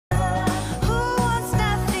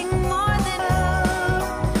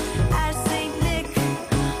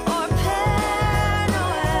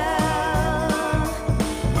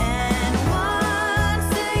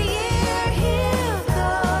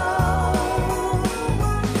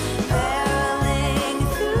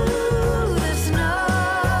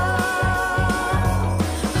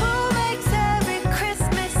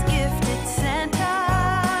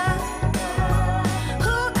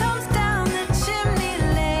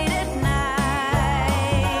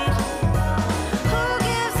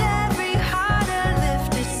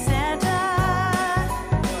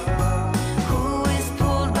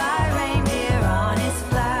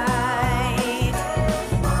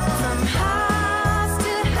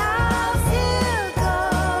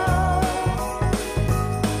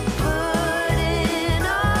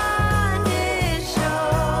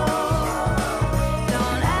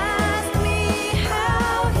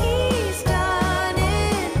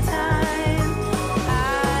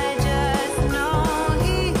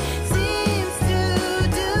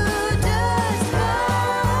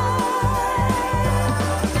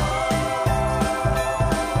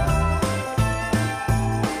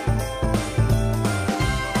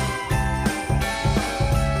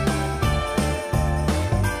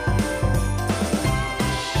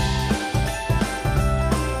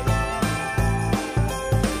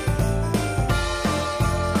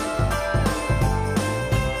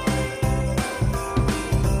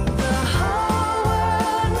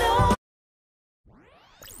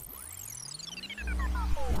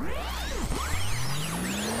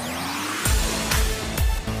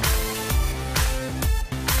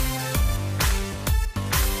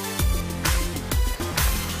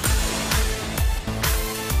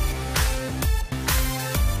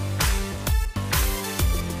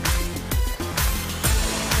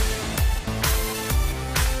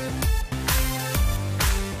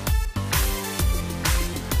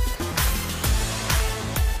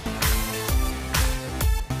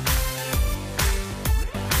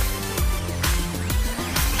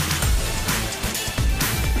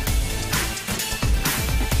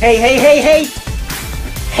Hey, hey, hey, hey!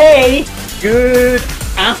 Hey! Good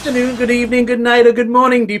afternoon, good evening, good night, or good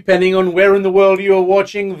morning, depending on where in the world you are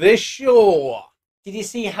watching this show. Did you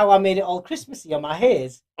see how I made it all Christmassy on my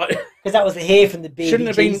hairs? Because that was the hair from the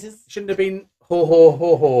baby Jesus. Shouldn't have been ho ho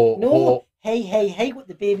ho ho. No, ho. hey, hey, hey, what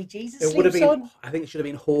the baby Jesus It would have sleeps been. on. I think it should have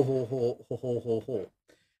been ho ho ho ho ho ho ho.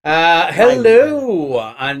 Hello,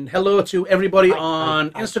 and hello to everybody on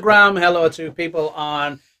Instagram. Hello to people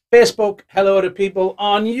on Facebook. Hello to people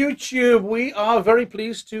on YouTube. We are very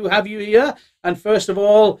pleased to have you here. And first of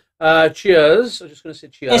all, cheers. I'm just going to say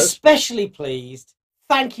cheers. Especially pleased.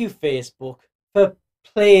 Thank you, Facebook, for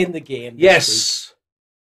playing the game this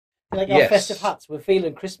week. Like our festive hats. We're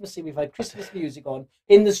feeling Christmassy. We've had Christmas music on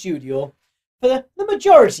in the studio for the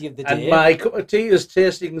majority of the day. And my cup of tea is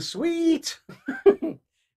tasting sweet.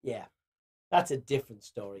 Yeah, that's a different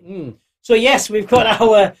story. So yes, we've got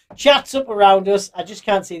our chats up around us. I just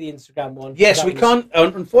can't see the Instagram one. Yes, we can't.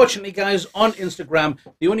 Unfortunately, guys, on Instagram,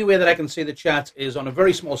 the only way that I can see the chat is on a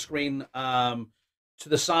very small screen to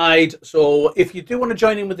the side. So if you do want to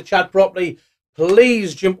join in with the chat properly,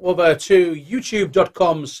 please jump over to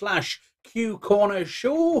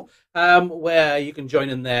youtube.com/QCornerShow, where you can join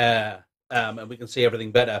in there and we can see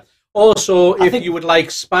everything better. Also, if you would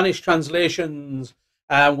like Spanish translations,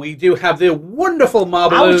 we do have the wonderful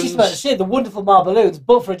Marballoons. I was just about to say the wonderful Marballoons,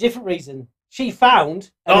 but for a different reason. She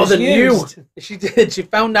found She did. She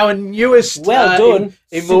found our newest done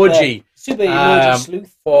emoji. Super emoji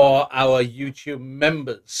sleuth for our YouTube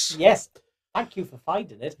members. Yes. Thank you for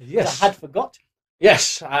finding it. Yes. I had forgot.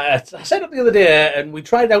 Yes. I set up the other day and we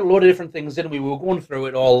tried out a load of different things, didn't we? We were going through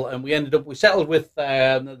it all and we settled with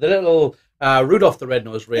the little Rudolph the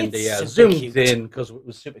Red-Nosed Reindeer zoomed in because it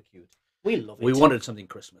was super cute. We love it. We wanted something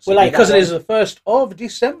Christmas. Because it is the 1st of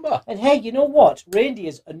December. And hey, you know what?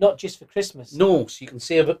 Reindeers are not just for Christmas. No, so you can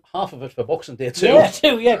save half of it for Boxing Day too.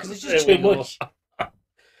 Yeah, because it's just too much.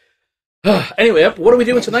 Anyway, what are we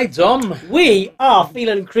doing tonight, Dom? We are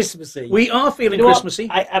feeling Christmassy. We are feeling Christmassy.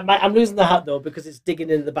 I'm losing the hat though because it's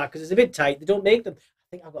digging into the back because it's a bit tight. They don't make them. I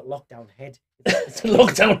think I've got lockdown head. It's a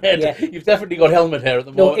lockdown head. Yeah. You've definitely got helmet hair at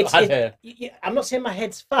the moment. Hair. I'm not saying my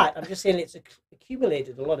head's fat. I'm just saying it's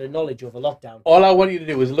accumulated a lot of knowledge over lockdown. All I want you to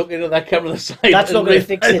do is look into that camera on the side. That's not going to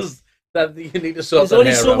fix it. That you need to sort. There's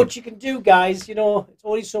only so much you can do, guys. You know, it's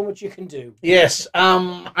only so much you can do. Yes.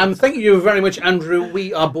 And thank you very much, Andrew.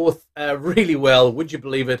 We are both really well. Would you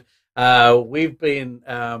believe it? We've been.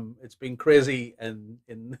 It's been crazy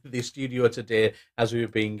in the studio today as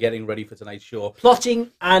we've been getting ready for tonight's show.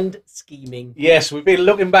 Plotting and scheming. Yes, we've been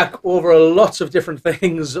looking back over lots of different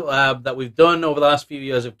things that we've done over the last few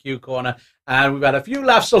years of Q Corner, and we've had a few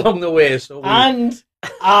laughs along the way. So and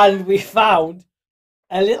we found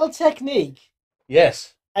a little technique.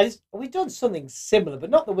 Yes. And we've done something similar, but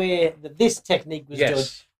not the way that this technique was done.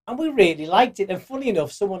 And we really liked it. And funny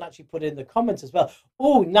enough, someone actually put in the comments as well,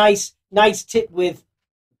 oh, nice tip with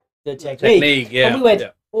the technique. Yeah. And we went,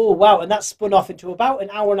 oh, wow. And that spun off into about an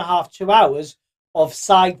hour and a half, 2 hours of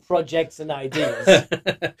side projects and ideas.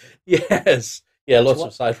 Yes. Yeah, lots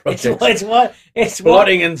of side projects. It's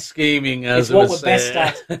plotting and scheming, as it's what we're best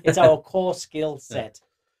at. It's our core skill set.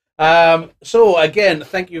 So again,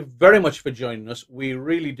 thank you very much for joining us. We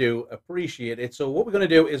really do appreciate it. So what we're going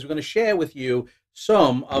to do is we're going to share with you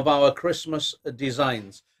some of our Christmas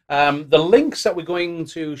designs. The links that we're going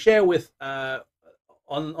to share with on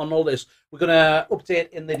all this, we're going to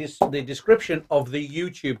update in the description of the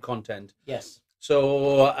YouTube content. Yes.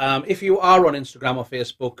 So if you are on Instagram or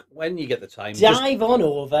Facebook, when you get the time, dive on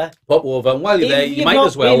over. Pop over, and while you're there, you might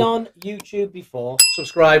as well. If you've not been on YouTube before,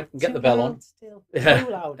 subscribe and get the bell on. Still. Yeah, too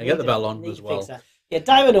loud, and get the bell on as well. Yeah,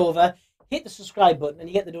 dive on over, hit the subscribe button, and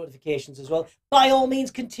you get the notifications as well. By all means,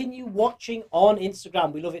 continue watching on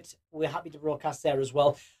Instagram. We love it. We're happy to broadcast there as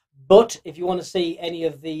well. But if you want to see any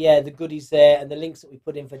of the goodies there and the links that we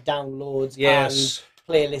put in for downloads and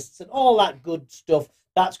playlists and all that good stuff,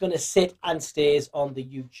 that's going to sit and stays on the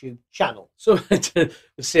YouTube channel. So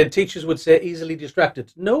teachers would say easily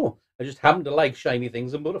distracted. No, I just happen to like shiny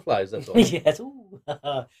things and butterflies. That's all. Yes.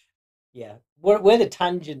 Yeah. We're the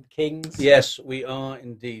tangent kings. Yes, we are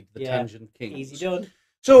indeed the tangent kings. Easy done.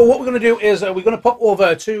 So what we're going to do is we're going to pop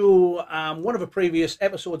over to one of the previous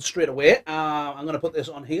episodes straight away. I'm going to put this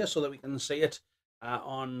on here so that we can see it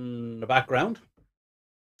on the background.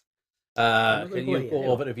 Can you go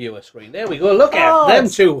over the viewer screen? There we go. Look at them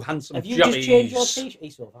two handsome jobbies. Have you just changed your t-shirt?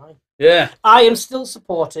 He's so fine. Yeah. I am still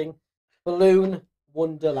supporting Balloon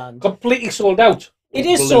Wonderland. Completely sold out. It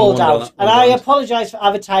is sold out. And I apologise for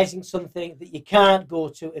advertising something that you can't go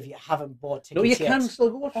to if you haven't bought tickets yet. No, you can still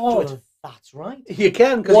go to it. it. That's right. You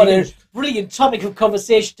can. What a brilliant topic of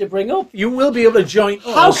conversation to bring up. You will be able to join us.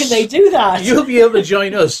 How can they do that? You'll be able to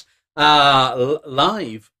join us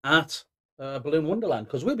live at Balloon Wonderland,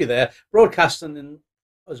 because we'll be there broadcasting in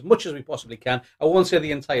as much as we possibly can. I won't say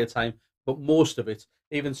the entire time, but most of it,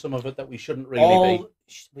 even some of it that we shouldn't really be.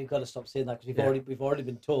 We've got to stop saying that, because we've already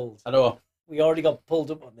been told. I know. We already got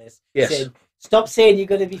pulled up on this. Yes. Saying, stop saying you're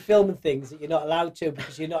going to be filming things that you're not allowed to,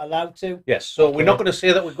 because you're not allowed to. Yes. So we're not going to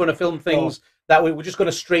say that we're going to film things that we're just going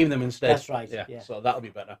to stream them instead. That's right. Yeah. So that'll be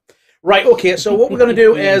better. Right. Okay. So what we're going to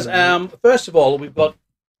do is, first of all, we've got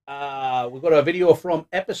a video from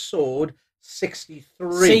episode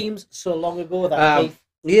 63. Seems so long ago that.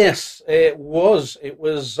 Yes, it was. It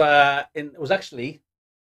was actually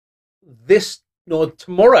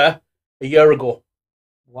tomorrow, a year ago.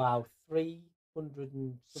 Wow,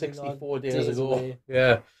 364 days ago. Away.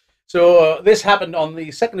 Yeah. So this happened on the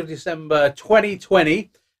 2nd of December,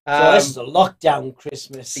 2020. So this is a lockdown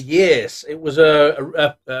Christmas. Yes, it was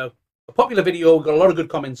a popular video. We got a lot of good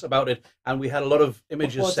comments about it, and we had a lot of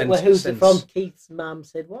images sent. Who's it from? Keith's mum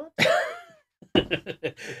said what?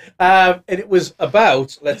 And it was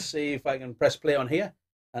about, let's see if I can press play on here,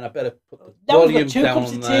 and I better put the volume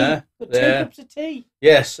down there. Two cups of tea.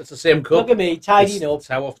 Yes, it's the same cup. Look at me, tidying up. That's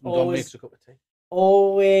how often Dom makes a cup of tea.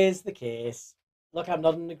 Always the case. Look, I'm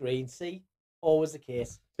nodding the green. See, always the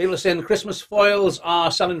case. People are saying Christmas foils are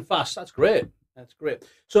selling fast. That's great. That's great.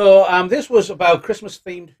 So this was about Christmas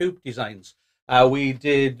themed hoop designs. We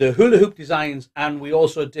did the hula hoop designs, and we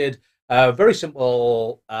also did a very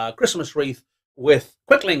simple Christmas wreath with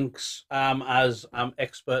quick links, as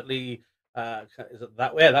expertly, is it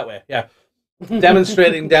that way? That way, yeah.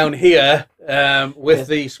 Demonstrating down here with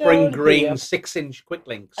the spring green 6-inch quick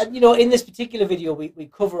links. And in this particular video, we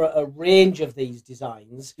cover a range of these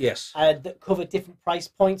designs. Yes. That cover different price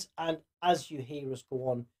points, and as you hear us go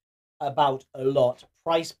on about a lot,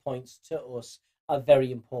 price points to us are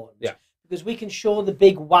very important. Yeah. Because we can show the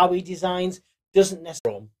big wowie designs, doesn't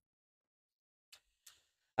necessarily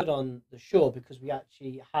on the show, because we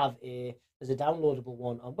actually have there's a downloadable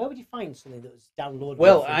one. And where would you find something that was downloadable?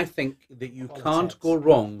 Well, I think that you can't go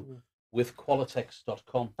wrong with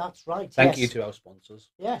Qualitex.com. That's right. Thank you to our sponsors.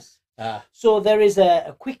 Yes. So there is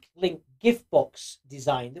a quick link gift box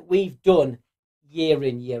design that we've done year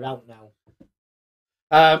in, year out now.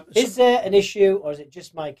 Is there an issue, or is it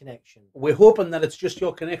just my connection? We're hoping that it's just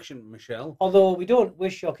your connection, Michelle. Although we don't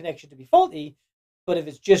wish your connection to be faulty, but if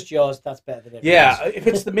it's just yours, that's better than everyone's. Yeah, if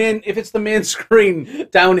it's the main screen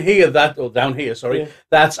down here,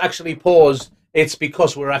 that's actually paused. It's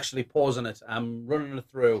because we're actually pausing it. I'm running it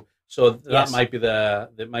through, so that might be the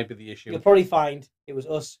issue. You'll probably find it was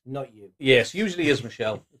us, not you. Yes, usually is,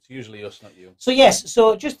 Michelle. It's usually us, not you.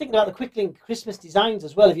 So just thinking about the quick link Christmas designs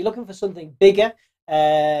as well. If you're looking for something bigger,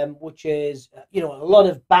 which is a lot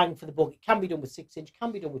of bang for the buck, it can be done with 6-inch,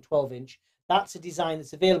 can be done with 12-inch. That's a design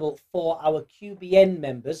that's available for our QBN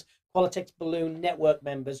members, Qualitex Balloon Network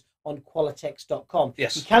members, on Qualitex.com.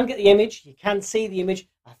 Yes. You can get the image, you can see the image.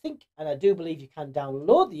 I think, and I do believe you can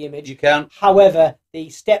download the image. You can. However, the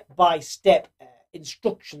step-by-step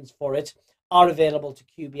instructions for it are available to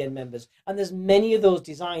QBN members. And there's many of those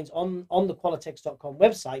designs on the Qualitex.com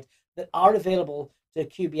website that are available to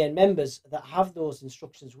QBN members that have those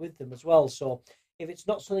instructions with them as well. So if it's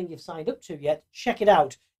not something you've signed up to yet, check it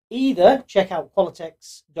out. Either check out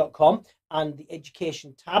Qualitex.com, and the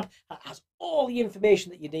education tab has all the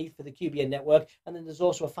information that you need for the QBN network. And then there's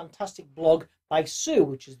also a fantastic blog by Sue,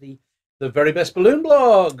 which is the very best balloon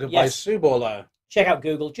blog by Sue Bowler. Check out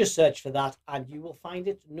Google, just search for that, and you will find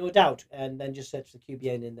it, no doubt. And then just search for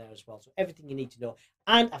QBN in there as well. So everything you need to know.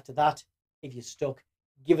 And after that, if you're stuck,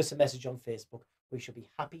 give us a message on Facebook. We shall be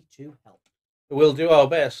happy to help. We'll do our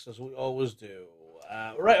best, as we always do.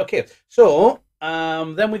 Right, okay. So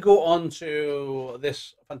then we go on to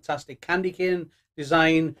this fantastic candy cane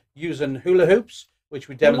design using hula hoops, which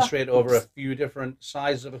we demonstrate over a few different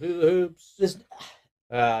sizes of hula hoops.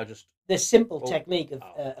 There's simple technique of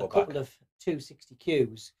a couple of 260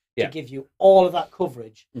 Qs to give you all of that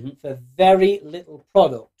coverage for very little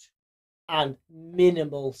product and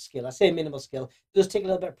minimal skill. I say minimal skill. It does take a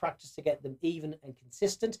little bit of practice to get them even and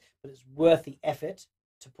consistent, but it's worth the effort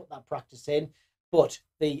to put that practice in. But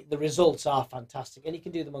the results are fantastic, and you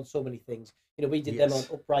can do them on so many things. We did them on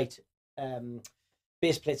upright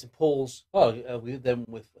base plates and poles. Oh, we did them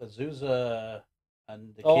with Azusa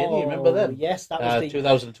and the kid. You remember them? Yes, that was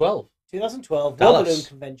 2012. 2012 World Balloon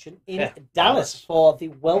Convention in Dallas for the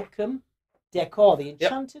welcome decor, the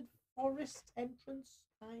Enchanted Forest entrance,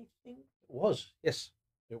 I think. It was, yes.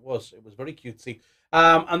 It was very cutesy.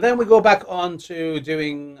 And then we go back on to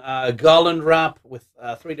doing garland wrap with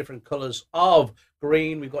 3 different colors of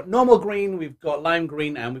green. We've got normal green, we've got lime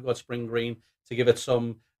green, and we've got spring green to give it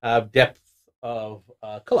some depth of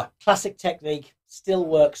color. Classic technique, still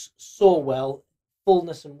works so well.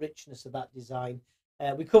 Fullness and richness of that design.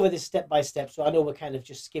 We cover this step by step, so I know we're kind of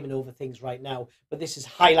just skimming over things right now, but this is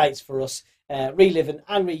highlights for us, reliving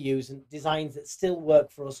and reusing designs that still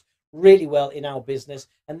work for us really well in our business.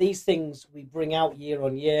 And these things we bring out year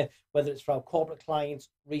on year, whether it's for our corporate clients,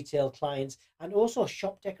 retail clients, and also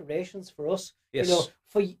shop decorations for us. Yes. You know,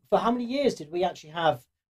 for how many years did we actually have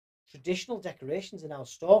traditional decorations in our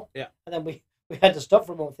store? Yeah. And then we had to stop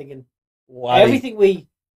for a moment thinking, Why? everything we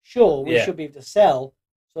show, we Yeah. should be able to sell.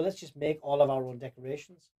 So let's just make all of our own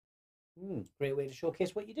decorations. Great way to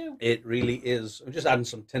showcase what you do. It really is. I'm just adding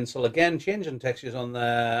some tinsel again, changing textures on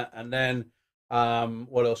there, and then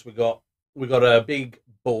what else we got? We got a big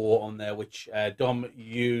bow on there, which Dom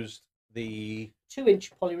used the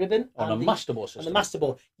 2-inch poly ribbon on a master bow system. And the master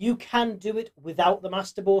bow. You can do it without the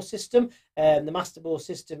master bow system. The master bow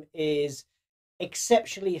system is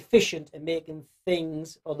exceptionally efficient in making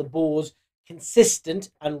things or the bows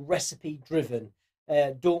consistent and recipe driven.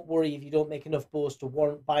 Don't worry if you don't make enough bows to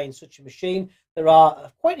warrant buying such a machine. There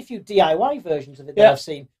are quite a few DIY versions of it that I've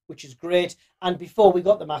seen, which is great. And before we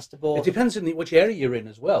got the master bow, it depends on which area you're in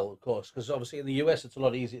as well, of course, because obviously in the US it's a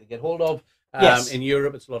lot easier to get hold of. Yes. In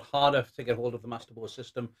Europe it's a lot harder to get hold of the master bow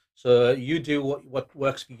system. So you do what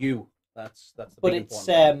works for you. That's the but big it's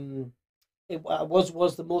important. it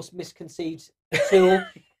was the most misconceived tool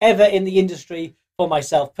ever in the industry for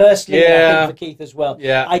myself personally, and I think for Keith as well.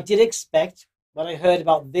 Yeah. I did expect when I heard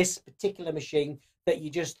about this particular machine that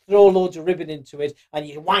you just throw loads of ribbon into it and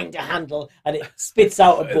you wind a handle and it spits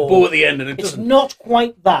out a bow. Bow at the end, and it It's doesn't. not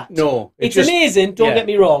quite that. No, It's amazing. Don't get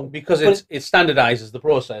me wrong, because it standardizes the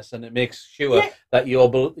process and it makes sure that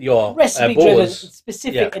your recipe driven, bows,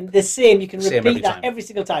 specific, and the same. You can Same repeat that time. every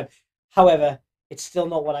single time. However, it's still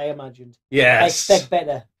not what I imagined. Yes. I expect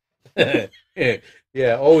better.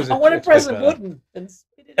 Always. I want to press a button and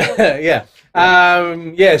spit it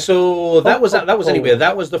out. So that was anyway.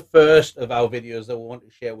 That was the first of our videos that we want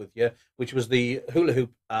to share with you, which was the hula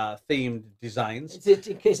hoop themed designs. Is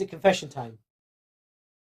it confession time?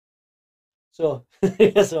 So,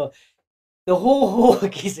 so the ho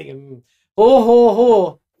kissing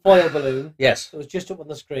ho foil balloon. Yes. It was just up on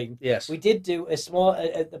the screen. Yes. We did do a small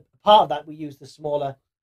part of that. We used the smaller.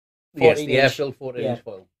 The air-filled 14-inch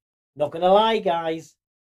foil. Not gonna lie, guys,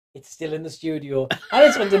 it's still in the studio and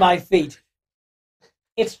it's under my feet.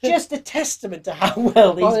 It's just a testament to how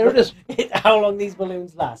well how long these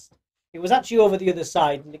balloons last. It was actually over the other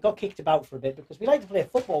side and it got kicked about for a bit because we like to play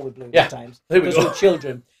football with balloons sometimes because we're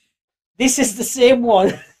children. This is the same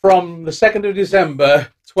one from the 2nd of December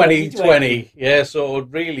 2020. Yeah, so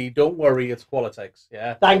really don't worry, it's Qualitex.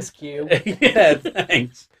 Yeah. Thanks, Q. Yeah,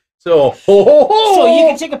 thanks. So, so you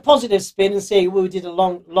can take a positive spin and say, well, we did a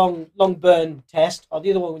long burn test, or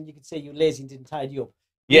the other one when you could say you're lazy and didn't tidy up.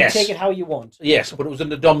 You can take it how you want. Yes, but it was on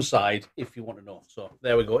the dumb side, if you want to know. So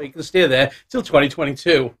there we go. You can stay there till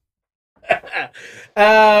 2022.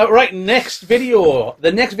 Right, next video.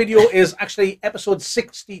 The next video is actually episode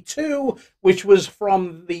 62, which was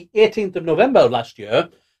from the 18th of November last year.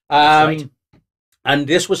 That's right. And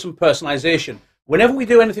this was some personalization. Whenever we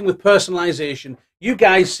do anything with personalization, you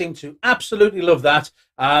guys seem to absolutely love that.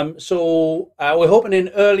 So we're hoping in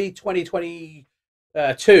early 2022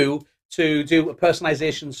 to do a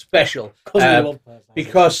personalization special. Because we love personalization.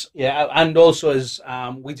 Because, and also as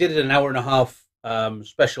we did an hour and a half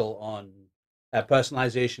special on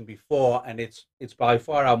personalization before, and it's by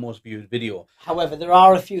far our most viewed video. However, there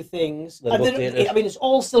are a few things. It's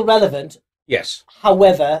all still relevant. Yes.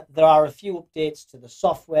 However, there are a few updates to the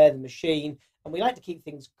software, the machine, and we like to keep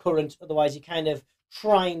things current. Otherwise, you're kind of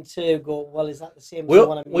trying to go, well, is that the same as the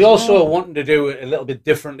one I'm using? We also wanted to do it a little bit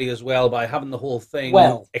differently as well by having the whole thing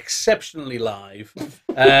exceptionally live,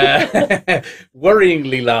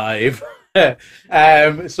 worryingly live.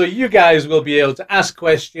 So you guys will be able to ask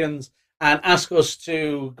questions and ask us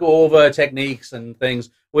to go over techniques and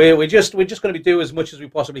things. We're just going to do as much as we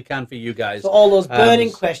possibly can for you guys. So all those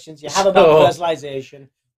burning questions you have about personalization,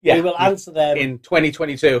 we will answer them in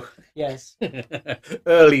 2022. Yes.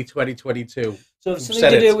 Early 2022. So if something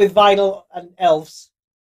to do with vinyl and elves,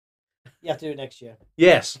 you have to do it next year.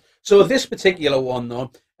 Yes. So this particular one,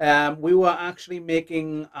 though, we were actually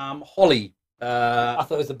making Holly. I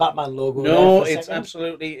thought it was the Batman logo. No, it's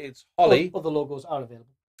Holly. Other logos are available.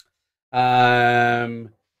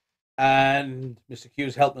 And Mr.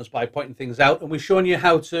 Q's helping us by pointing things out, and we've shown you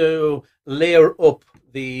how to layer up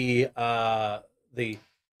the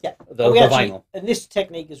Yeah, the vinyl. And this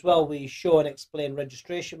technique as well, we show and explain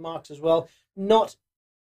registration marks as well. Not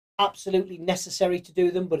absolutely necessary to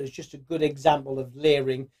do them, but it's just a good example of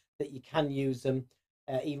layering that you can use them,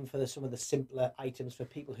 even for some of the simpler items for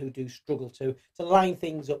people who do struggle to line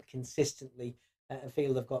things up consistently and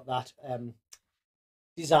feel they've got that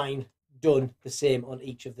design done the same on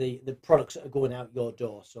each of the products that are going out your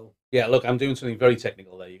door. So yeah, look, I'm doing something very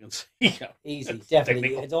technical there. You can see. Easy, it's definitely.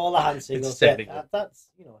 technical. It's all the hand signals. It's technical. Yeah, that's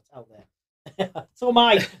it's out there. So am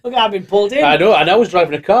I. Look, I've been pulled in. I know, and I was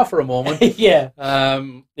driving a car for a moment. Yeah.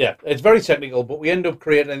 Yeah, it's very technical, but we end up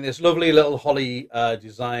creating this lovely little holly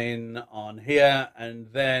design on here, and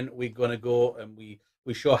then we're going to go and we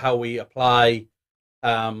show how we apply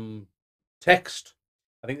text.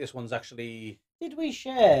 I think this one's actually. Did we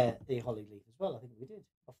share the holly leaf as well? I think we did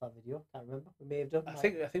off that video. Can't remember. We may have done. I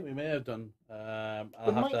think we may have done.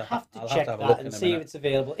 We might have to check have a that look and see if it's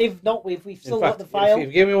available. If not, if we've still In fact, got the file. If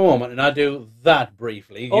you give me a moment and I do that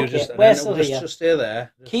briefly, Okay, you just we're still here. just stay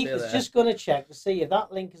there. Keith is just going to check to see if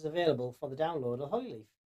that link is available for the download of holly leaf.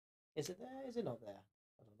 Is it there? Is it not there?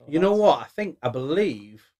 I don't know. You know what? I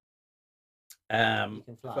believe. You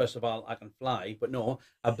can fly. First of all, I can fly, but no,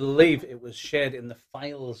 I believe it was shared in the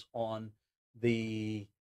files on the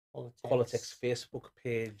Qualitex Facebook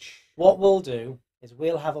page. What we'll do is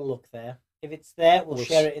we'll have a look there. If it's there, we'll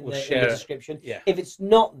share it in the description. Yeah. If it's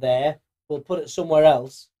not there, we'll put it somewhere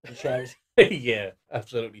else and share it. Yeah,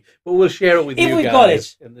 absolutely. But we'll share it with If you we've guys got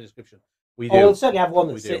it. in the description. We do. Oh, we'll certainly have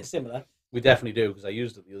one that's similar. We definitely do because I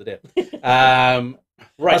used it the other day.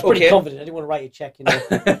 Right. I was pretty confident. I didn't want to write a check, you know.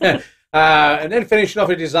 And then finishing off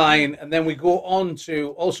a design, and then we go on to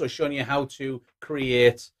also showing you how to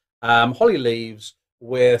create holly leaves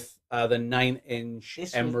with the 9-inch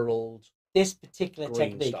emerald. This particular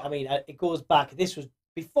technique, star. I mean, it goes back. This was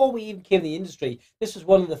before we even came to the industry. This was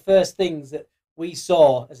one of the first things that we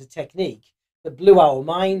saw as a technique that blew our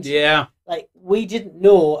mind. Yeah. Like, we didn't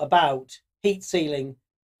know about heat sealing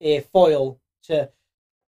a foil to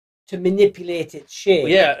manipulate its shape.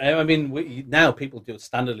 Yeah, I mean, now people do it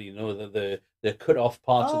standardly. You know, the cut off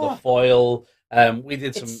parts of the foil. We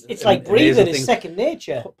did some. It's like breathing. It's second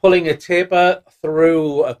nature. Pulling a taper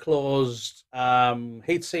through a closed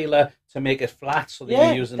heat sealer to make it flat, so that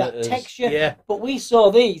you're using that it as texture. Yeah. But we saw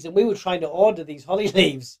these, and we were trying to order these holly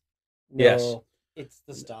leaves. No, yes. It's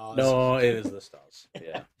the stars. No, it is the stars.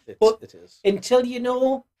 Yeah, it is. Until you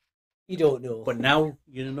know, you don't know. But now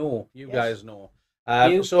you know. You guys know.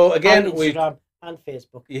 You so again, and Instagram and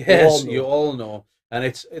Facebook. Yes, you all know. And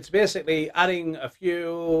it's basically adding a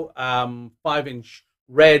few 5-inch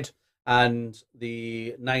red and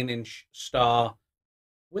the 9-inch star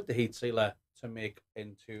with the heat sealer to make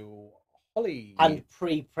into holly. And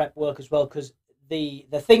pre-prep work as well, because the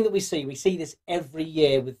thing that we see this every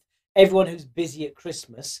year with everyone who's busy at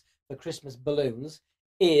Christmas for Christmas balloons,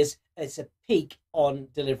 is it's a peak on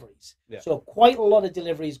deliveries. Yeah. So quite a lot of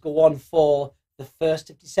deliveries go on for the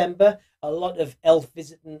 1st of December, a lot of elf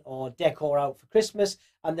visiting or decor out for Christmas,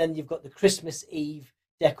 and then you've got the Christmas Eve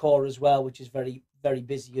decor as well, which is very, very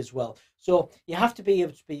busy as well. So you have to be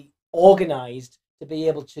able to be organized to be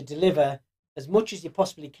able to deliver as much as you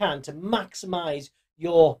possibly can to maximize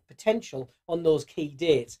your potential on those key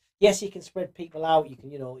dates. Yes, you can spread people out, you can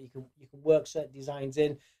work certain designs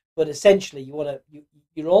in, but essentially you're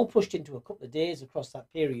all pushed into a couple of days across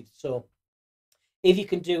that period. So if you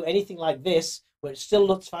can do anything like this, where it still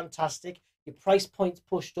looks fantastic, your price point's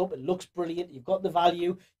pushed up, it looks brilliant, you've got the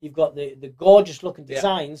value, you've got the gorgeous looking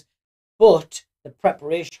designs, but the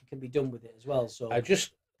preparation can be done with it as well. So I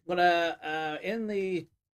just gonna in the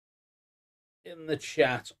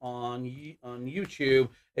chat on YouTube,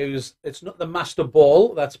 it's not the master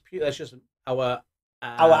ball, that's just our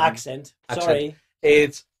accent. Sorry.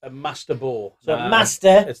 It's a master ball. So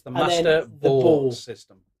master. It's the master ball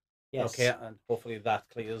system. Yes. Okay, and hopefully that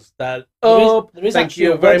clears that up. There is Thank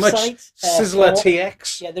you very much, Sizzler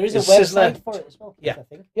TX. Yeah, there is a website for it as well. Yeah, I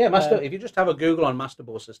think. Yeah, master. If you just have a Google on master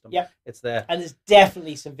ball system, it's there. And there's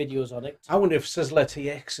definitely some videos on it. I wonder if Sizzler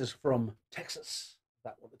TX is from Texas. Is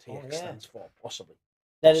that what the TX stands for? Possibly.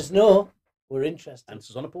 Let us know. We're interested.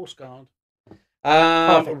 Answers on a postcard.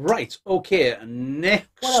 Right. Okay. Next.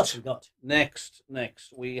 What else we got? Next.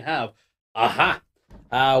 We have.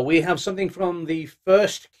 We have something from the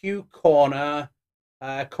First Q Corner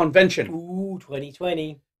convention. Ooh,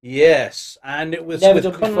 2020. Yes, and it was Never with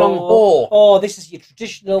done Kunlun before. Ho. Oh, this is your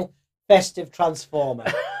traditional festive transformer.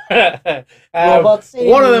 One of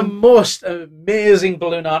the most amazing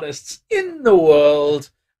balloon artists in the world,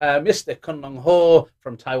 Mr. Kunlun Ho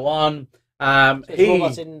from Taiwan. So it's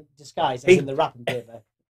robots in disguise, as in the wrapping paper.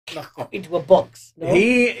 not go into a box. No?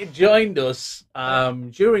 He joined us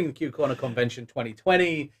during the Q Corner Convention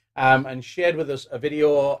 2020 and shared with us a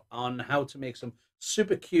video on how to make some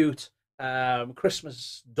super cute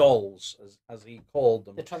Christmas dolls, as he called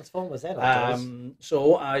them. The Transformers, dolls.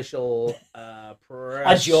 So I shall press.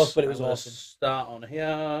 I joked, but it was awesome. Start on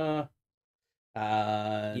here.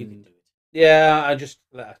 And You can do it. yeah, I just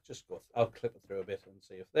go. I'll clip it through a bit and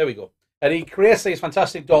see if there we go. And he creates these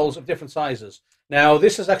fantastic dolls of different sizes. Now,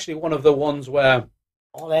 this is actually one of the ones where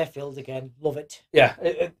all air filled again. Love it. Yeah,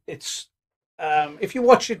 it's. If you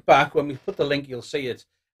watch it back when we put the link, you'll see it.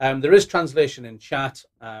 There is translation in chat.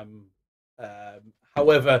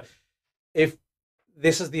 However, if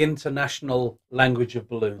this is the international language of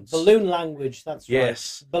balloons, balloon language. That's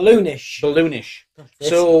yes, right. Balloonish. Balloonish.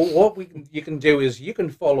 So what you can do is you can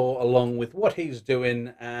follow along with what he's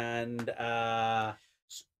doing, and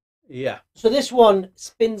yeah. So this one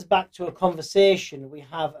spins back to a conversation we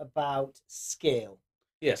have about scale.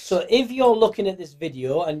 Yes. So if you're looking at this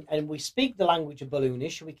video and we speak the language of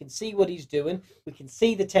balloonish, we can see what he's doing, we can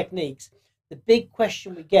see the techniques. The big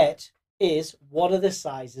question we get is, what are the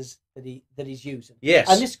sizes that he's using? Yes.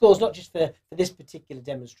 And this goes not just for this particular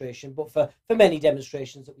demonstration, but for many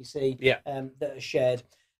demonstrations that we see that are shared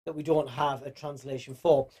that we don't have a translation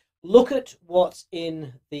for. Look at what's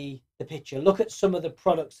in the picture. Look at some of the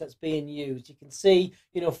products that's being used. You can see,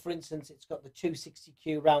 for instance, it's got the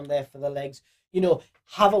 260Q round there for the legs.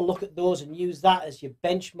 Have a look at those and use that as your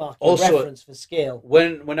benchmark and reference for scale.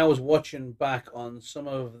 When I was watching back on some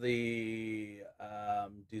of the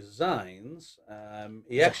designs,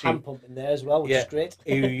 he actually a hand pump in there as well, which is great.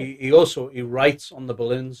 he also writes on the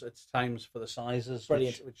balloons at times for the sizes,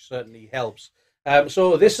 which certainly helps.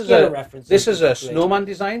 So this is a snowman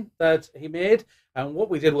design that he made, and what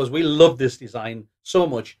we did was we loved this design so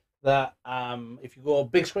much that if you go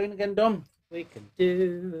big screen again, Dom, we can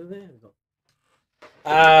do. There we go.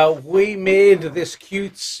 We made this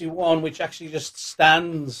cutesy one which actually just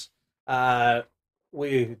stands.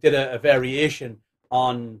 We did a variation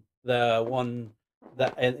on the one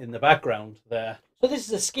that in the background there. So this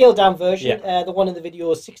is a scaled down version. The one in the video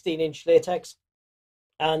is 16-inch latex,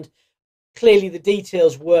 and clearly the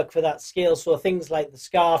details work for that scale. So things like the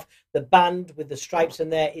scarf, the band with the stripes in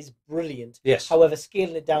there is brilliant. Yes. However,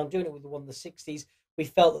 scaling it down, doing it with the one in the 60s, we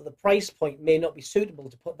felt that the price point may not be suitable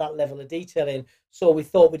to put that level of detail in. So we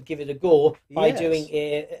thought we'd give it a go by doing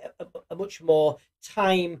a much more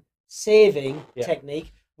time-saving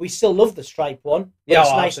technique. We still love the stripe one, but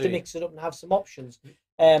it's nice to mix it up and have some options.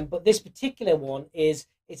 But this particular one it's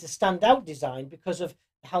a standout design because of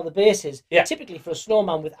how the base is. Typically for a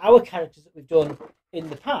snowman with our characters that we've done in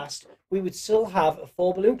the past, we would still have a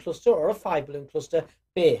 4-balloon cluster or a 5-balloon cluster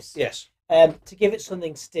base. Yes. To give it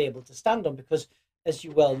something stable to stand on, because as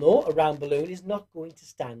you well know, a round balloon is not going to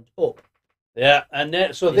stand up. Yeah,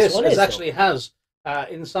 and so this actually has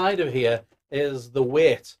inside of here is the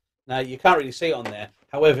weight. Now you can't really see it on there.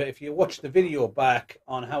 However, if you watch the video back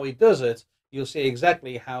on how he does it, you'll see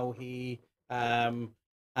exactly how he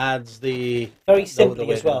adds the very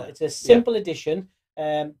simply as well. It's a simple addition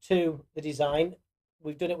to the design.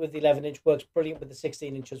 We've done it with the 11-inch, works brilliant with the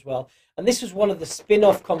 16-inch as well. And this was one of the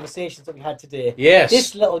spin-off conversations that we had today. Yes.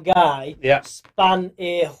 This little guy span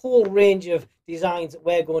a whole range of designs that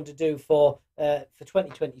we're going to do for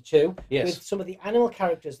 2022 with some of the animal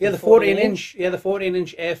characters. Yeah, the 14-inch. Yeah, the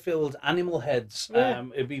 14-inch air-filled animal heads.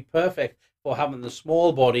 It'd be perfect for having the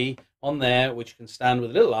small body on there, which can stand with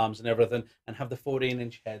little arms and everything, and have the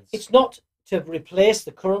 14-inch heads. It's not to replace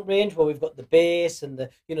the current range where we've got the base and the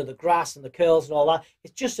the grass and the curls and all that.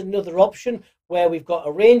 It's just another option where we've got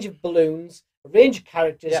a range of balloons, a range of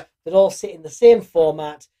characters that all sit in the same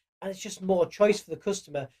format, and it's just more choice for the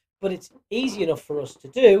customer. But it's easy enough for us to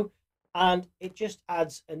do, and it just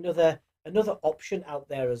adds another option out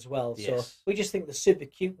there as well. So we just think they're super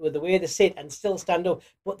cute with the way they sit and still stand up,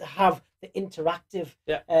 but they have the interactive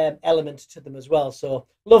element to them as well. So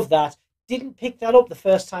love that. Didn't pick that up the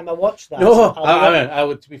first time I watched that. No, I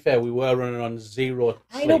would. To be fair, we were running on zero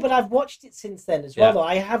sleep. I know, but I've watched it since then as well. Though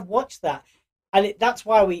I have watched that, and that's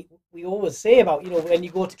why we always say about when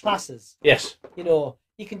you go to classes. Yes.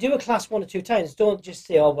 You can do a class 1 or 2 times. Don't just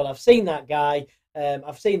say, "Oh, well, I've seen that guy.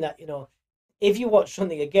 I've seen that." If you watch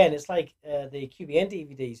something again, it's like the QBN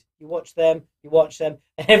DVDs. You watch them,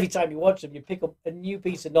 and every time you watch them, you pick up a new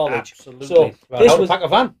piece of knowledge. Absolutely. So how to pack a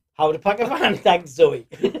van. How to pack a van. Thanks, Zoe.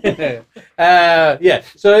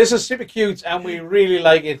 So this is super cute, and we really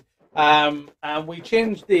like it. And we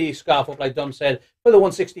changed the scarf up, like Dom said, for the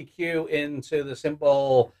 160Q into the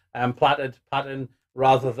simple plaited pattern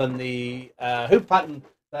rather than the hoop pattern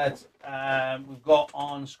that we've got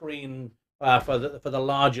on screen for the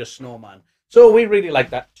larger snowman. So we really like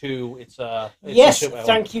that too. It's yes, a super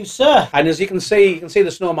thank you, sir. And as you can see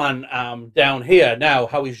the snowman down here now,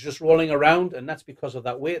 how he's just rolling around, and that's because of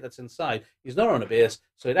that weight that's inside. He's not on a base,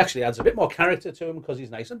 so it actually adds a bit more character to him because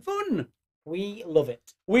he's nice and fun. We love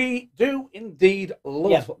it. We do indeed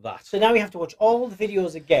love that. So now we have to watch all the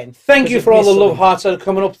videos again. Thank you for all the love hearts that are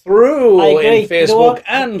coming up through in Facebook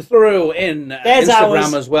and through in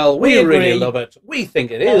Instagram as well. We really love it. We think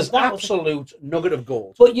it is absolute nugget of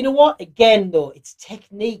gold. But you know what? Again, though, it's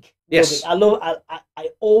technique. Yes. I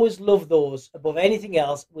always love those above anything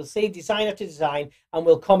else. We'll see design after design and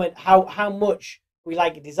we'll comment how much we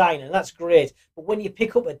like a design, and that's great. But when you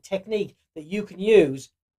pick up a technique that you can use,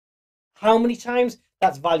 how many times?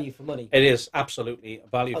 That's value for money. It is absolutely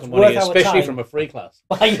value for money, especially from a free class.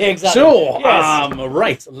 Yeah, exactly. So,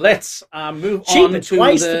 right, let's move on to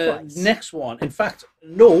the next one. In fact,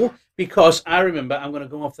 no, because I remember I'm going to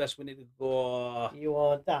go off this. We need to go. You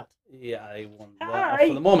want that? Yeah, I want that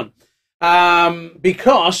for the moment.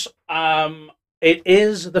 Because it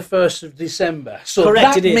is the 1st of December. So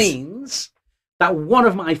correct, that means that one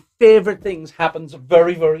of my favourite things happens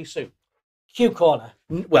very, very soon. Q Corner.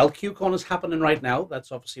 Well, Q Corner's happening right now.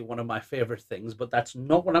 That's obviously one of my favourite things, but that's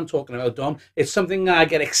not what I'm talking about, Dom. It's something I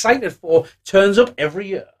get excited for. Turns up every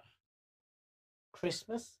year.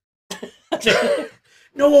 Christmas?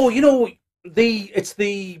 No, you know, it's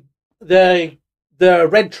the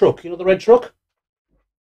red truck. You know the red truck?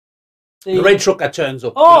 The red truck that turns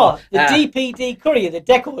up. Oh, you know? The DPD courier, the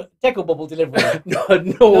Deco Bubble delivery.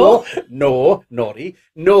 No, naughty.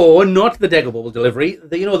 No, not the Deco Bubble delivery.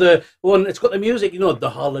 The one, it's got the music, the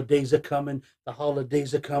holidays are coming, the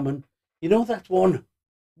holidays are coming. You know that one?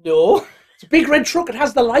 No. It's a big red truck. It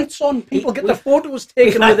has the lights on. People get the photos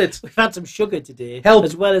taken with it. We've had some sugar today. Help.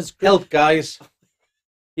 As well as... Help, guys.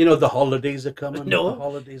 The holidays are coming. No. The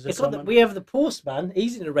holidays are coming. We have the postman.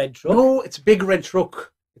 He's in a red truck. No, it's a big red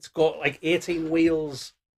truck. It's got like 18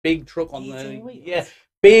 wheels, big truck on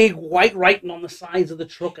big white writing on the sides of the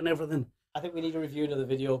truck and everything. I think we need to review another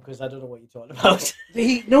video because I don't know what you're talking about.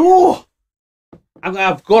 No,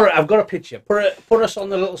 I've got a picture. Put us on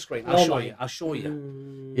the little screen. I'll show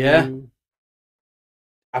you. Yeah,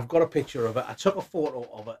 I've got a picture of it. I took a photo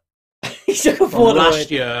of it. He took a photo last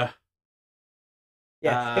year.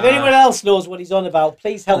 Yeah. If anyone else knows what he's on about,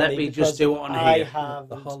 please help me. Let me just do it on here. I have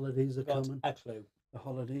the holidays are coming. A clue. The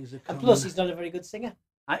holidays are coming. And plus, he's not a very good singer.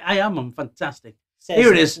 I am. I'm fantastic.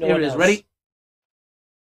 Here it is. Here it is. Ready?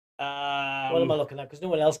 What am I looking at? Because no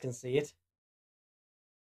one else can see it.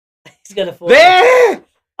 He's got a photo. There!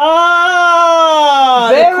 Oh!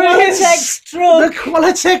 There the Qualitex truck! The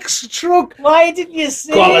Qualitex truck! Why didn't you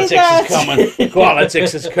say that? Qualitex is coming.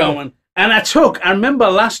 Qualitex is coming. And I remember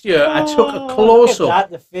last year, I took a close-up.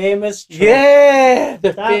 The famous truck. Yeah!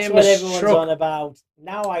 That's what everyone's on about.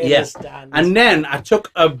 Now I understand. And then I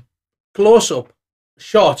took a close-up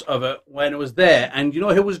shot of it when it was there. And you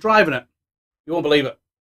know who was driving it? You won't believe it.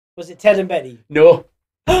 Was it Ted and Betty? No.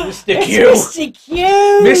 Mr. Q. Mr. Q.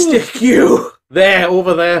 Mr. Q. There,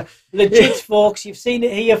 over there. Legit, folks. You've seen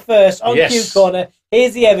it here first on Q Corner.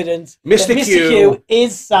 Here's the evidence. Mr. Q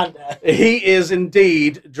is Santa. He is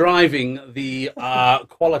indeed driving the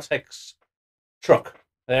Qualitex truck.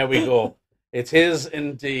 There we go. It is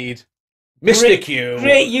indeed Mr. Q.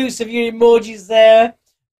 Great use of your emojis there.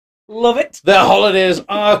 Love it. The holidays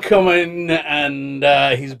are coming, and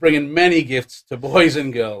he's bringing many gifts to boys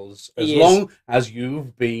and girls as long as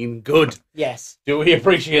you've been good. Yes. Do we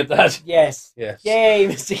appreciate that? Yes. Yes. Yay,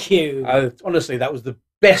 Mr. Q. Honestly, that was the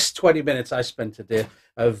best 20 minutes I spent today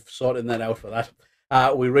of sorting that out for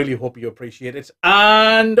that. We really hope you appreciate it.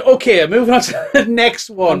 And, okay, moving on to the next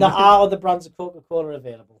one. And there are other brands of Coca-Cola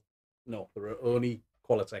available. No, there are only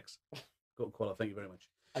Qualitex. Coca-Cola, thank you very much.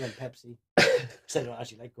 And then Pepsi. Because I don't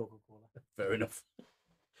actually like Coca-Cola. Fair enough.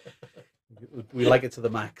 We like it to the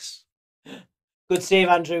max. Good save,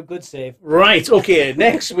 Andrew. Good save. Right. Okay.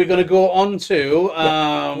 Next, we're going to go on to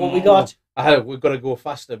what we got. We've got to go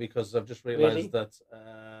faster because I've just realised that.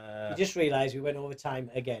 You just realised we went over time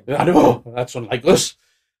again. I know. That's unlike us.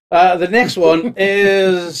 The next one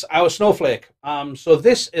is our snowflake. So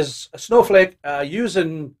this is a snowflake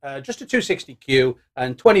using just a 260Q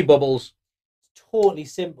and 20 bubbles. Totally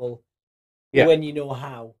simple when you know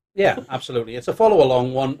how. Yeah, absolutely. It's a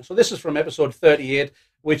follow-along one. So this is from episode 38,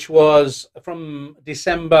 which was from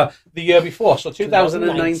December the year before, so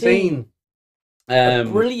 2019. A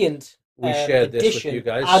brilliant we shared this with you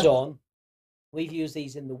guys. Add-on. We've used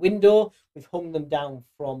these in the window. We've hung them down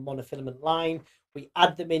from monofilament line. We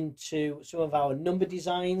add them into some of our number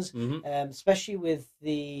designs, especially with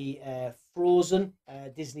the Frozen,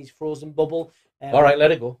 Disney's Frozen bubble. All right,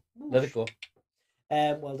 let it go. Let it go.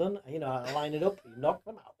 Well done. You know, I line it up, you knock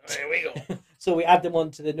them out. There we go. So we add them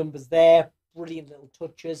onto the numbers there. Brilliant little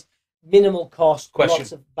touches. Minimal cost. Question.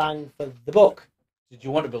 Lots of bang for the buck. Did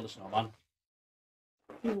you want to build a snowman?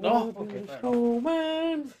 No? Okay, fair enough.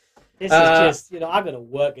 Snowman. This is just, you know, I'm going to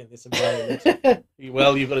work in this environment.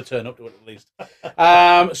 Well, you've got to turn up to it at least.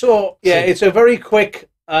 So, yeah, it's a very quick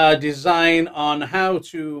design on how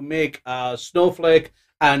to make a snowflake,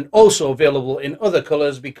 and also available in other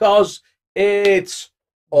colours because it's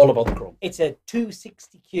all about the chrome. It's a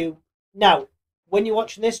 260Q. Now, when you're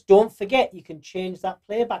watching this, don't forget you can change that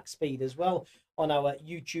playback speed as well on our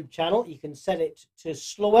YouTube channel. You can set it to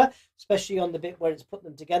slower, especially on the bit where it's putting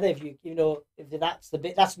them together. If if that's the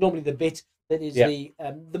bit, that's normally the bit that is the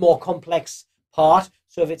more complex part.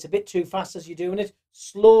 So if it's a bit too fast as you're doing it,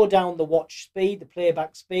 slow down the watch speed, the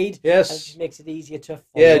playback speed. Yes, and it just makes it easier to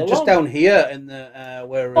follow Yeah, along. just down here in the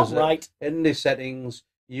where is right in the settings,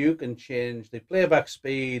 you can change the playback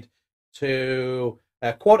speed to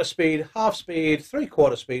quarter speed, half speed,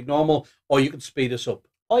 3/4 speed, normal, or you can speed us up.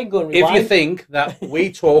 Or you can go and If rewind. you think that we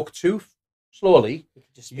talk too slowly,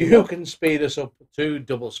 you can speed us up to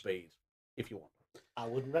double speed if you want. I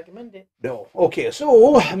wouldn't recommend it. No. Okay,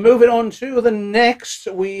 so moving on to the next,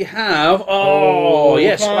 we have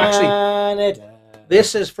actually,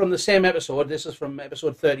 this is from the same episode. This is from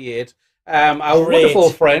episode 38. Our wonderful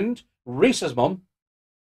friend Reese's mum.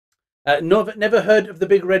 Never heard of the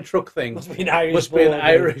big red truck thing. Must be an Irish. Must be an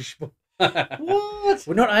Irish. What?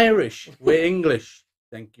 We're not Irish. We're English.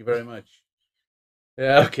 Thank you very much.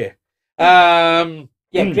 Yeah. Okay.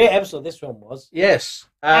 Yeah, great episode this one was. Yes,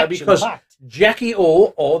 because Jackie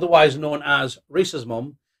O, otherwise known as Reese's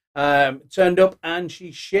mum, turned up and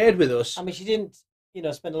she shared with us. I mean, she didn't,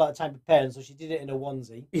 spend a lot of time preparing, so she did it in a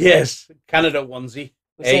onesie. Yes, Canada onesie.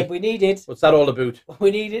 We said we need it. What's that all about?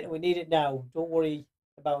 We need it, and we need it now. Don't worry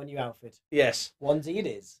about a new outfit. Yes. Onesie it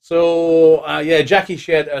is. So, Jackie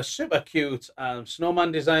shared a super cute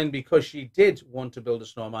snowman design because she did want to build a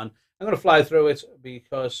snowman. I'm going to fly through it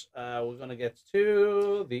because we're going to get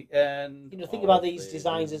to the end. Think about these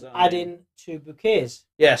designs as adding to bouquets.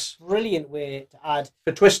 Yes. Brilliant way to add.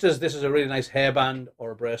 For twisters, this is a really nice hairband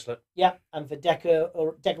or a bracelet. Yeah, and for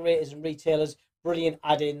decorators and retailers, brilliant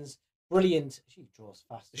add-ins. Brilliant. She draws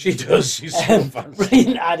fast. She does. She's so fast.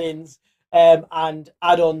 Brilliant add-ins and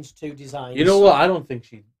add-ons to designs. You know what? I don't think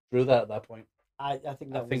she drew that at that point. I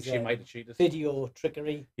think she might have cheated. Video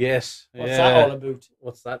trickery. Yes. What's that all about?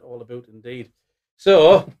 What's that all about, indeed?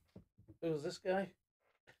 So, who's this guy?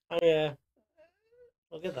 Oh,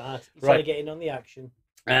 look at that. He's Right. trying to get in on the action.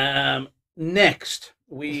 Next,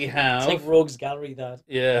 we have... It's like Rogue's Gallery, that.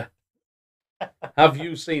 Yeah. Have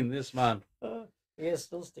you seen this man? Yeah,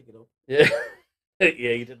 still sticking up. Yeah. Yeah,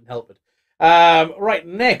 you didn't help it. Right,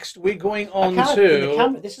 next, we're going on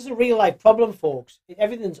to... This is a real life problem, folks.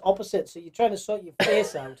 Everything's opposite, so you're trying to sort your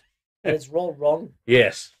face out, and it's all wrong.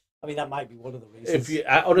 Yes. I mean, that might be one of the reasons. If you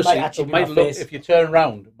honestly, it might look, if you turn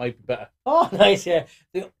around, it might be better. Oh, nice, yeah.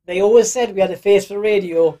 They always said we had a face for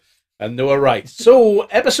radio. And they were right. So,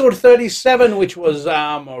 episode 37, which was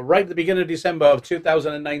right at the beginning of December of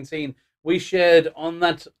 2019, we shared on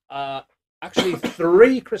that actually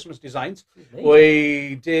 3 Christmas designs.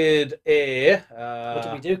 We did a... what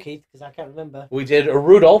did we do, Keith? Because I can't remember. We did a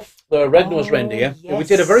Rudolph, the red-nosed reindeer. Yes. We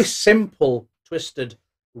did a very simple twisted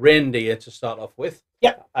reindeer to start off with.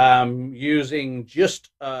 Yeah. Using just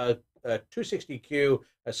a 260Q,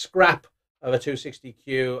 a scrap of a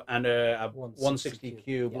 260Q, and a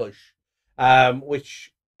 160Q blush,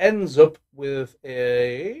 which ends up with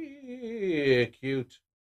a cute...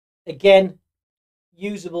 Again,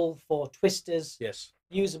 usable for twisters. Yes.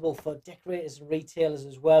 Usable for decorators and retailers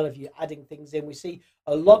as well. If you're adding things in, we see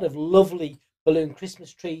a lot of lovely balloon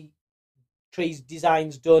Christmas trees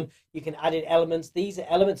designs done. You can add in elements. These are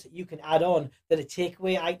elements that you can add on that are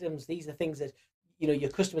takeaway items. These are things that your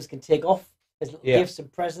customers can take off as little gifts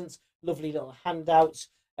and presents. Lovely little handouts.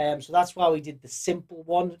 So that's why we did the simple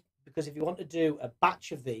one, because if you want to do a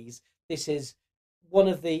batch of these, this is one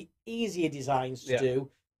of the easier designs to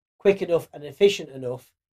do. Quick enough and efficient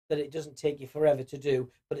enough that it doesn't take you forever to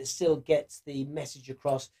do, but it still gets the message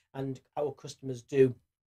across, and our customers do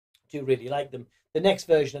really like them. The next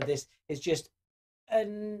version of this is just,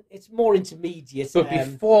 it's more intermediate. But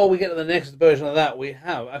before we get to the next version of that, we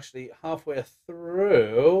have actually halfway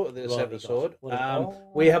through this episode,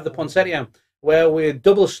 we have the poinsettia, where we're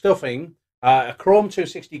double stuffing a chrome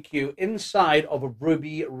 260Q inside of a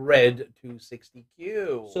ruby red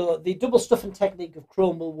 260Q. So the double stuffing technique of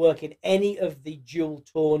chrome will work in any of the dual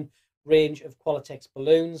tone range of Qualitex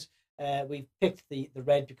balloons. We've picked the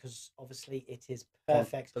red because obviously it is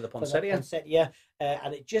perfect for the the poinsettia. poinsettia,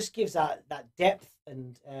 and it just gives that depth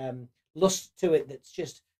and lust to it that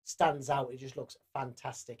just stands out. It just looks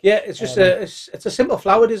fantastic. Yeah, it's just it's a simple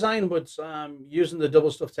flower design, but using the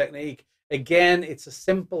double stuff technique. Again, it's a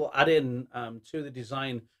simple add-in to the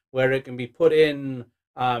design where it can be put in.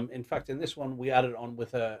 In fact, in this one, we added on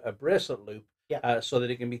with a bracelet loop, so that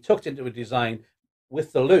it can be tucked into a design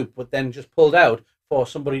with the loop, but then just pulled out for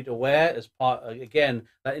somebody to wear as part, again,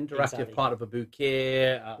 that interactive part of a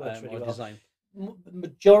bouquet really or well. design.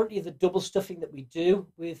 Majority of the double stuffing that we do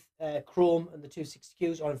with chrome and the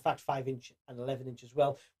 260Qs, or in fact 5-inch and 11-inch as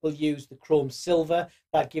well, will use the chrome silver.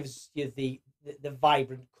 That gives you the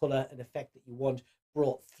vibrant colour and effect that you want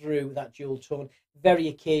brought through that dual tone. Very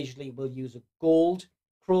occasionally we'll use a gold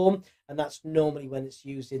chrome, and that's normally when it's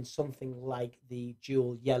used in something like the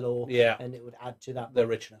dual yellow, and it would add to that the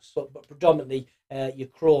richness. But predominantly your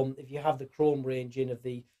chrome, if you have the chrome range in of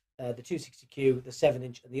the 260Q, the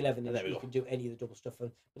 7-inch and the 11-inch, you can do any of the double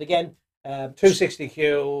stuffing. But again,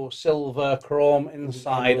 260Q silver chrome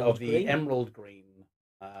inside of the emerald green.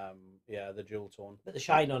 The dual tone. But the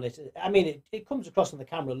shine on it, I mean, it comes across on the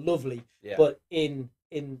camera lovely, but in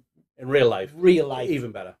real life,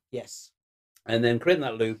 even better. Yes. And then creating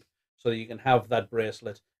that loop so that you can have that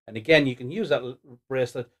bracelet, and again, you can use that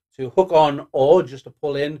bracelet to hook on or just to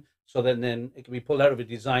pull in, so then it can be pulled out of a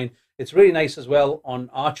design. It's really nice as well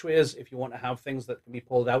on archways if you want to have things that can be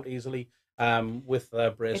pulled out easily with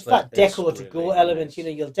the bracelet. It's that decor to go element. Nice. You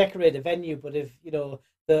know, you'll decorate a venue, but if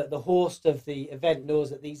the host of the event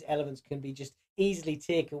knows that these elements can be just easily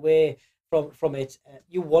taken away from it,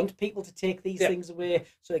 you want people to take these things away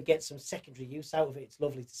so it gets some secondary use out of it. It's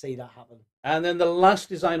lovely to see that happen. And then the last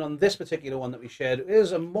design on this particular one that we shared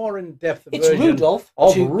is a more in-depth version Rudolph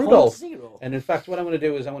of Rudolph. And in fact, what I'm going to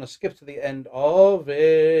do is I'm going to skip to the end of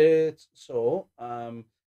it, so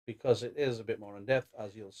because it is a bit more in-depth,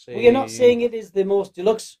 as you'll see. Well, you're not saying it is the most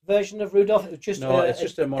deluxe version of Rudolph. It's just it's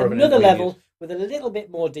just another level with a little bit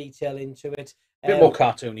more detail into it. A bit more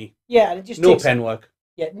cartoony. Yeah, and it just no pen work.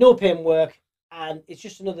 Yeah, no pen work, and it's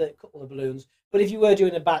just another couple of balloons. But if you were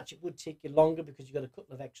doing a batch, it would take you longer because you've got a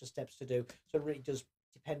couple of extra steps to do. So it really does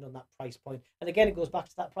depend on that price point. And again, it goes back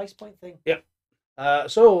to that price point thing. Yeah.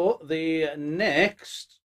 So the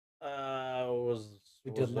next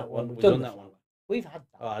we've done that one. We've had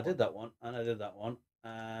that. Oh, I did that one, and I did that one,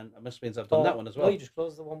 and it must mean I've done that one as well. No, you just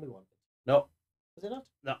closed the one we wanted. No. Was it not?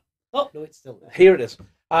 No. Oh, no, it's still there. Here it is.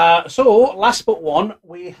 So, last but one,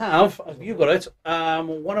 we have you got it?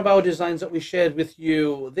 One of our designs that we shared with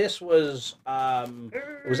you. This was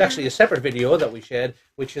it was actually a separate video that we shared,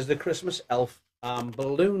 which is the Christmas elf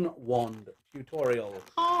balloon wand tutorial.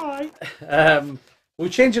 Hi. We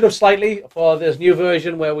changed it up slightly for this new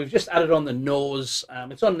version where we've just added on the nose.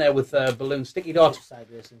 It's on there with balloon sticky dot.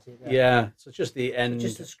 Sideways, isn't it? Yeah, so it's just the end.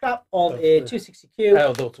 Just a scrap of a 260Q. Oh,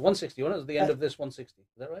 it's 161. It was the end of this 160. Is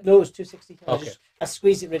that right? No, it was 260. Okay. I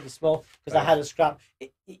squeezed it really small because I had a scrap.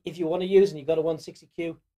 If you want to use and you've got a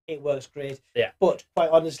 160Q, it works great. Yeah. But quite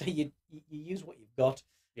honestly, you use what you've got.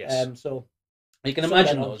 Yes. So you can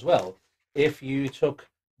imagine though as well if you took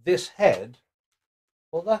this head.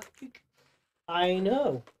 Well, that. I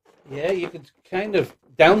know. Yeah, you could kind of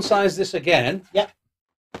downsize this again. Yeah.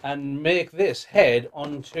 And make this head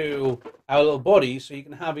onto our little body, so you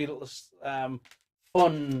can have a little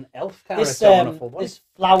fun elf character on a full body. This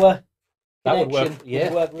flower that would work.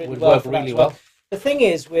 Yeah, would work really well. The thing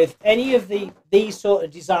is, with any of these sort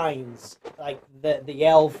of designs, like the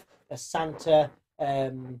elf, the Santa,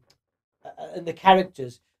 and the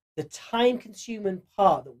characters, the time-consuming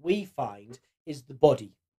part that we find is the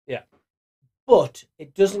body. Yeah. But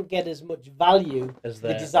it doesn't get as much value as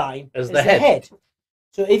the design as the head.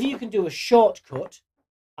 So if you can do a shortcut,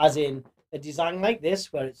 as in a design like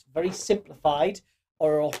this, where it's very simplified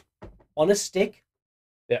or on a stick,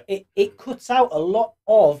 it cuts out a lot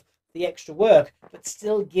of the extra work, but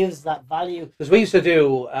still gives that value. Because we used to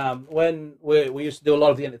do, when we used to do a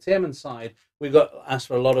lot of the entertainment side, we got asked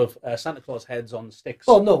for a lot of Santa Claus heads on sticks.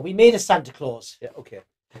 Oh no, we made a Santa Claus. Yeah, okay.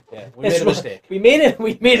 Yeah, we made a mistake. We made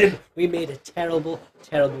a terrible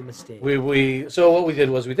mistake. So what we did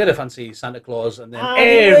was we did a fancy Santa Claus, and then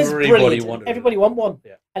everybody wanted one.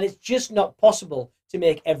 Yeah. And it's just not possible to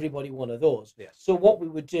make everybody one of those. Yes. So what we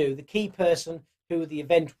would do, the key person who the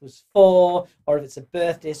event was for, or if it's a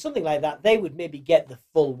birthday, something like that, they would maybe get the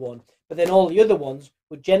full one. But then all the other ones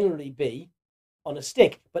would generally be on a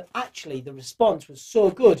stick. But actually the response was so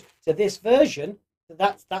good to this version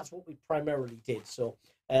that that's what we primarily did. So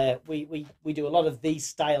we do a lot of these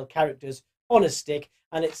style characters on a stick,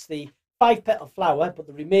 and it's the 5-petal flower, but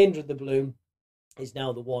the remainder of the bloom is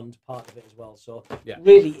now the wand part of it as well. So Yeah.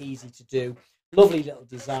 really easy to do. Lovely little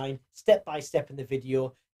design, step by step in the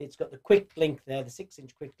video. It's got the quick link there, the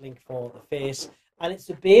 6-inch quick link for the face, and it's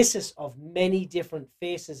the basis of many different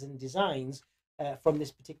faces and designs from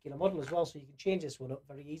this particular model as well. So you can change this one up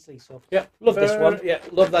very easily. So Yeah, love this one. Yeah,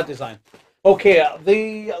 love that design. Okay,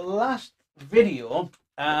 the last video,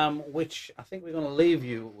 which I think we're going to leave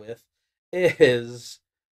you with, is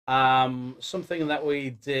something that we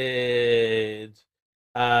did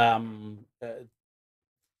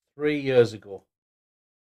 3 years ago.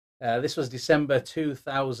 This was December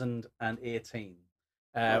 2018,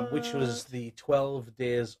 which was the 12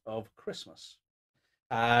 Days of Christmas.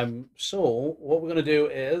 So what we're going to do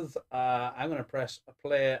is I'm going to press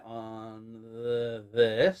play on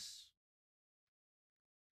this,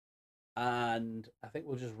 and I think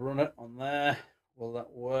we'll just run it on there. Will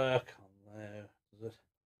that work on there? Is it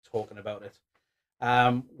talking about it?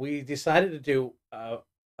 We decided to do a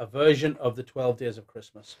version of the 12 Days of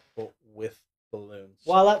Christmas, but with balloons.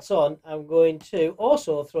 While that's on, I'm going to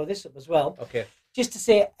also throw this up as well. Okay. Just to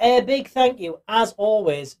say a big thank you, as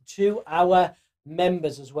always, to our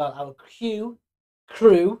members as well, our Q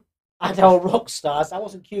crew and our rock stars. That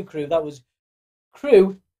wasn't Q crew, that was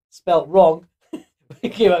crew spelt wrong.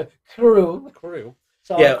 Crew.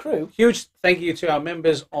 So yeah, crew. Huge thank you to our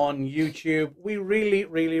members on YouTube. We really,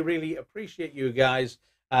 really, really appreciate you guys.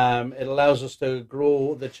 It allows us to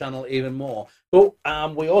grow the channel even more. But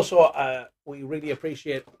we also we really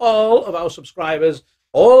appreciate all of our subscribers,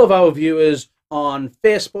 all of our viewers on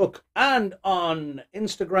Facebook and on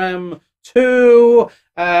Instagram too.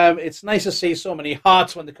 It's nice to see so many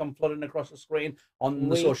hearts when they come flooding across the screen on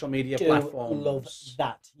the social media platforms. Love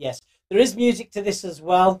that. Yes, there is music to this as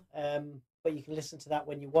well. But you can listen to that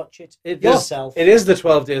when you watch it yourself. It is the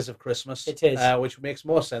 12 Days of Christmas. It is. Which makes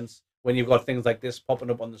more sense when you've got things like this popping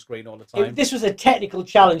up on the screen all the time. This was a technical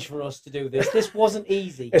challenge for us to do this. This wasn't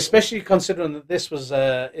easy. Especially considering that this was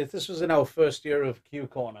if this was in our first year of Q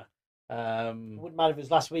Corner. It wouldn't matter if it was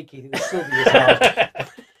last week, Keith. It would still be as hard.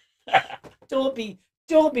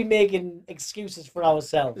 Don't be making excuses for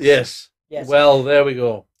ourselves. Yes. Well, there we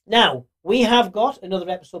go. Now, we have got another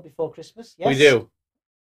episode before Christmas. Yes. We do.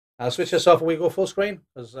 I'll switch this off and we go full screen.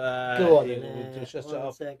 Go on.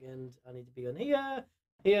 One second. I need to be on here,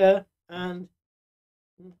 and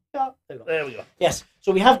there we go. Yes.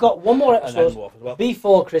 So we have got one more episode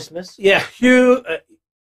before Christmas. Yeah.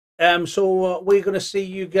 So we're going to see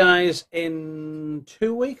you guys in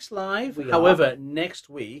 2 weeks live. However,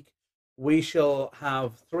 next week we shall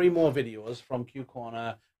have 3 more videos from Q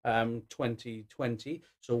Corner 2020.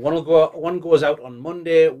 So one goes out on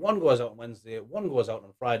Monday, one goes out on Wednesday, one goes out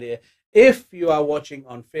on Friday. If you are watching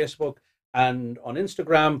on Facebook and on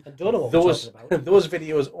Instagram, I don't know what those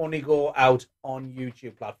videos only go out on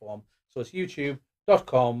YouTube platform. So it's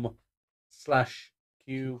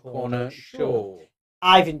youtube.com/Q Corner Show.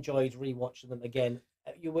 I've enjoyed rewatching them again.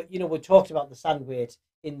 We talked about the sand weight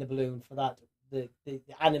in the balloon for that the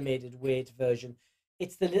animated weight version.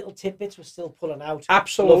 It's the little tidbits we're still pulling out.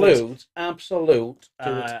 Absolute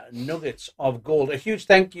nuggets of gold. A huge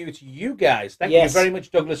thank you to you guys. Thank you very much,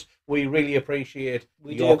 Douglas. We really appreciate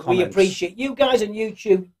your comments. We appreciate you guys on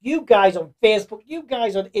YouTube, you guys on Facebook, you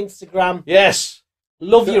guys on Instagram. Yes.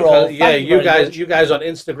 Love you all. Yeah, you guys on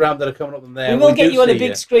Instagram that are coming up on there. We will get you on a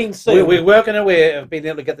big screen soon. We're working our way of being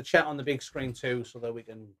able to get the chat on the big screen too, so that we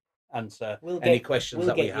can answer any questions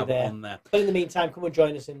that we have on there. But in the meantime, come and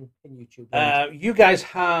join us in YouTube. You guys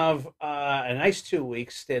have a nice 2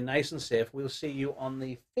 weeks. Stay nice and safe. We'll see you on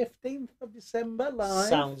the 15th of December live.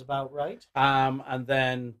 Sounds about right. And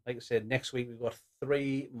then, like I said, next week we've got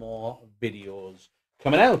 3 more videos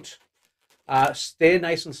coming out. Stay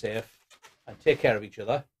nice and safe and take care of each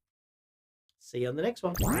other. See you on the next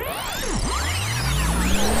one.